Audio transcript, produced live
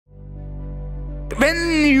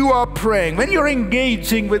When you are praying, when you're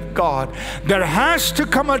engaging with God, there has to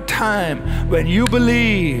come a time when you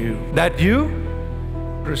believe that you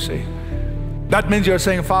receive. That means you're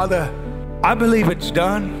saying, Father, I believe it's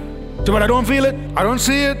done. So when I don't feel it, I don't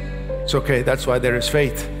see it, it's okay. That's why there is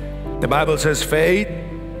faith. The Bible says faith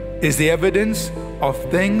is the evidence of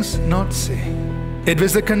things not seen. It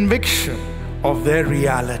was the conviction of their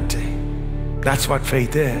reality. That's what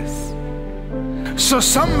faith is. So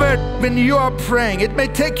somewhere when you are praying, it may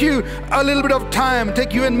take you a little bit of time,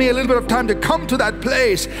 take you and me a little bit of time to come to that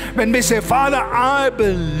place when we say, Father, I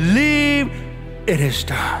believe it is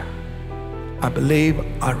done. I believe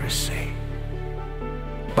I receive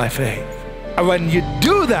by faith. And when you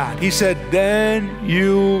do that, he said, then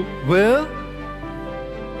you will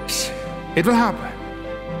receive. It will happen.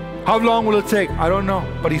 How long will it take? I don't know.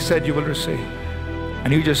 But he said you will receive.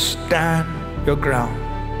 And you just stand your ground.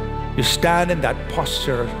 You stand in that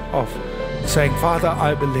posture of saying, Father,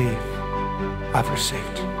 I believe I've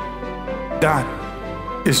received. That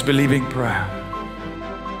is believing prayer.